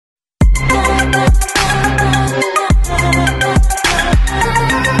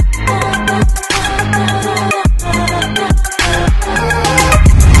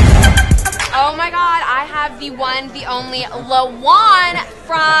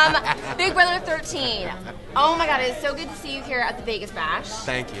2019. Oh my God, it is so good to see you here at the Vegas Bash.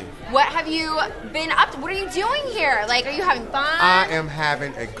 Thank you. What have you been up to? What are you doing here? Like, are you having fun? I am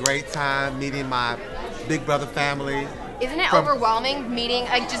having a great time meeting my Big Brother family. Isn't it overwhelming meeting,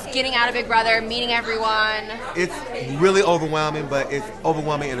 like just getting out of Big Brother, meeting everyone? It's really overwhelming, but it's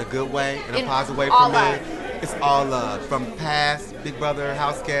overwhelming in a good way, in a positive way all for me. love. It's all love. From past Big Brother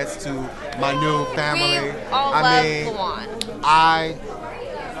house guests to my new family. We all love Lawon. I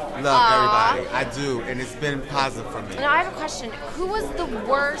love everybody. I do, and it's been positive for me. Now I have a question. Who was the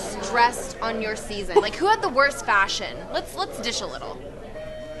worst dressed on your season? Like, who had the worst fashion? Let's dish a little.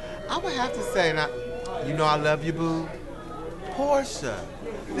 I would have to say, now, you know I love you, boo. Portia,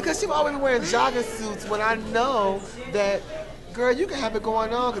 because she's always wearing jogging suits when I know that, girl, you can have it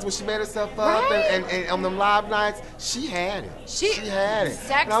going on. Because when she made herself up and on them live nights, she had it. She had it.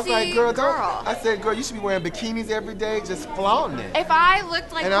 Sexy and I was like, girl. I said, girl, you should be wearing bikinis every day, just flaunting it. If I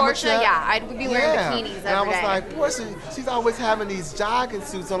looked like Portia, I'd be wearing bikinis every day. And I was like, Portia, she's always having these jogging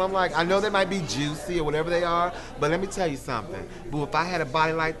suits on. I'm like, I know they might be juicy or whatever they are, but let me tell you something. Boo, if I had a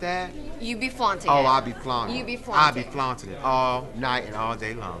body like that, you'd be flaunting it. Oh, I'd be flaunting it. You'd be flaunting I'd be flaunting it all night and all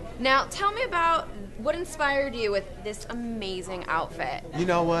day long. Now, tell me about what inspired you with this amazing outfit. You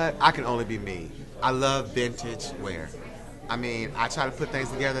know what? I can only be me. I love vintage wear. I mean, I try to put things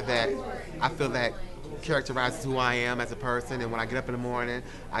together that I feel that characterizes who I am as a person, and when I get up in the morning,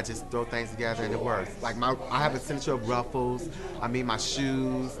 I just throw things together and it works. Like I have a signature of ruffles, I mean my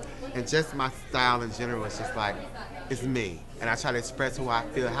shoes, and just my style in general is just like, it's me. And I try to express who I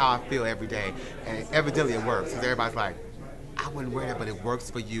feel, how I feel every day, and evidently it works, because everybody's like, I wouldn't wear that, but it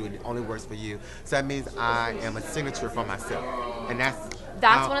works for you, and it only works for you. So that means I am a signature for myself, and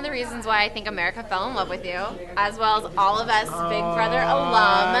that's one of the reasons why I think America fell in love with you, as well as all of us Big Brother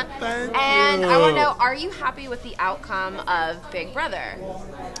alum. And I want to know, are you happy with the outcome of Big Brother?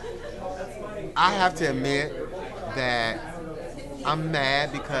 I have to admit that I'm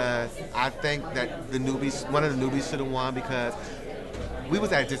mad because I think that one of the newbies should have won because we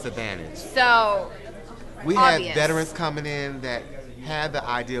was at a disadvantage. So, we had veterans coming in that had the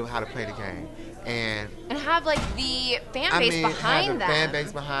idea of how to play the game. And have like the fan base behind them. Fan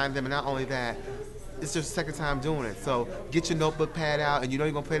base behind them, and not only that, it's your second time doing it. So get your notebook pad out, and you know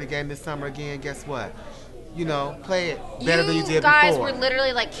you're gonna play the game this summer again. Guess what? You know, play it better than you did before. You guys were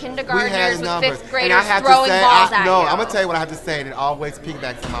literally like kindergartners with fifth graders and I have throwing to say, balls at you. I'm gonna tell you what I have to say, and it always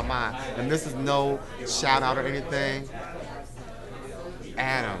piggybacks in my mind. And this is no shout out or anything.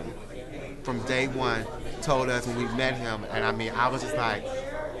 Adam, from day one, told us when we met him, and I mean, I was just like,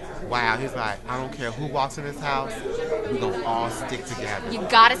 wow. He's like, I don't care who walks in this house, we're gonna all stick together. You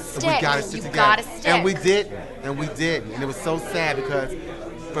gotta stick. We gotta stick together. Gotta stick. And we didn't. And it was so sad because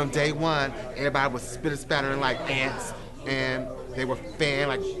from day one, everybody was spitter-spattering like ants, and they were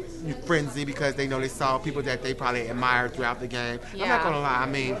frenzy because they know they saw people that they probably admired throughout the game. Yeah. I'm not gonna lie. I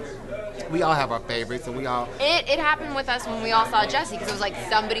mean, we all have our favorites, and we all. It happened with us when we all saw Jesse, because it was like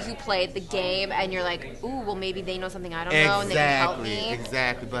somebody who played the game, and you're like, ooh, well maybe they know something I don't know, and they can help me.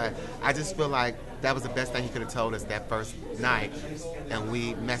 Exactly. But I just feel like that was the best thing he could have told us that first night, and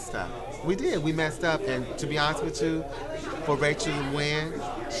we messed up. We did. We messed up, and to be honest with you, for Rachel to win,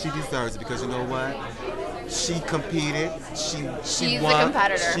 she deserves it because you know what? She competed. She won. A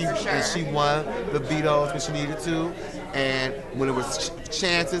competitor, for sure. And she won the vetoes when she needed to. And when it was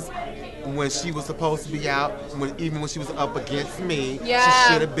chances, when she was supposed to be out, even when she was up against me, she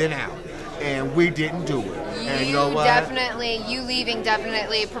should have been out. And we didn't do it. And you know what? You leaving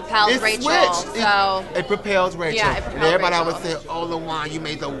definitely propelled Rachel. Switched. So it propels Rachel. Yeah, it propelled and everybody Rachel. always say, oh, Lawon, you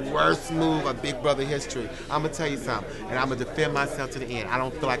made the worst move of Big Brother history. I'm going to tell you something, and I'm going to defend myself to the end. I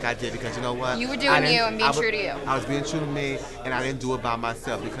don't feel like I did because you know what? You were doing you and being true to you. I was being true to me, and I didn't do it by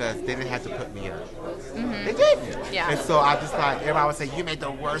myself because they didn't have to put me up. Mm-hmm. They didn't. Yeah. And so I just like, everybody would say, you made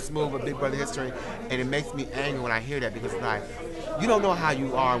the worst move of Big Brother history, and it makes me angry when I hear that because it's like, you don't know how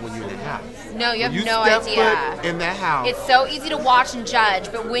you are when you're in the house. No, you have no idea. idea. In that house. It's so easy to watch and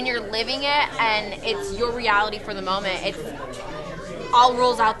judge, but when you're living it and it's your reality for the moment, it's all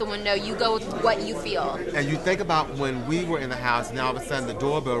rules out the window. You go with what you feel. And you think about when we were in the house, and all of a sudden the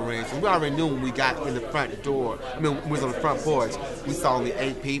doorbell rings, and we already knew when we got in the front door, we was on the front porch, we saw only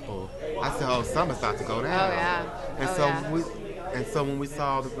 8 people. I said, oh, something's about to go down. Oh, yeah. And so when we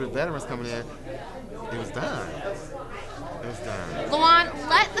saw the veterans coming in, it was done. It was done. Lawon,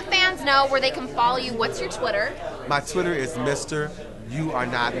 let the fans know where they can follow you. What's your Twitter? My Twitter is Mr. You Are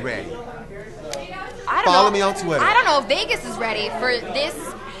Not Ready. Follow me on Twitter. I don't know if Vegas is ready for this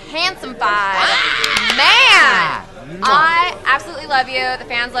handsome five. Man! I absolutely love you. The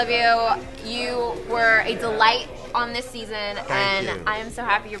fans love you. You were a delight on this season, Thank you. I am so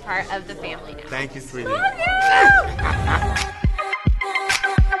happy you're part of the family now. Thank you, sweetie. Love you!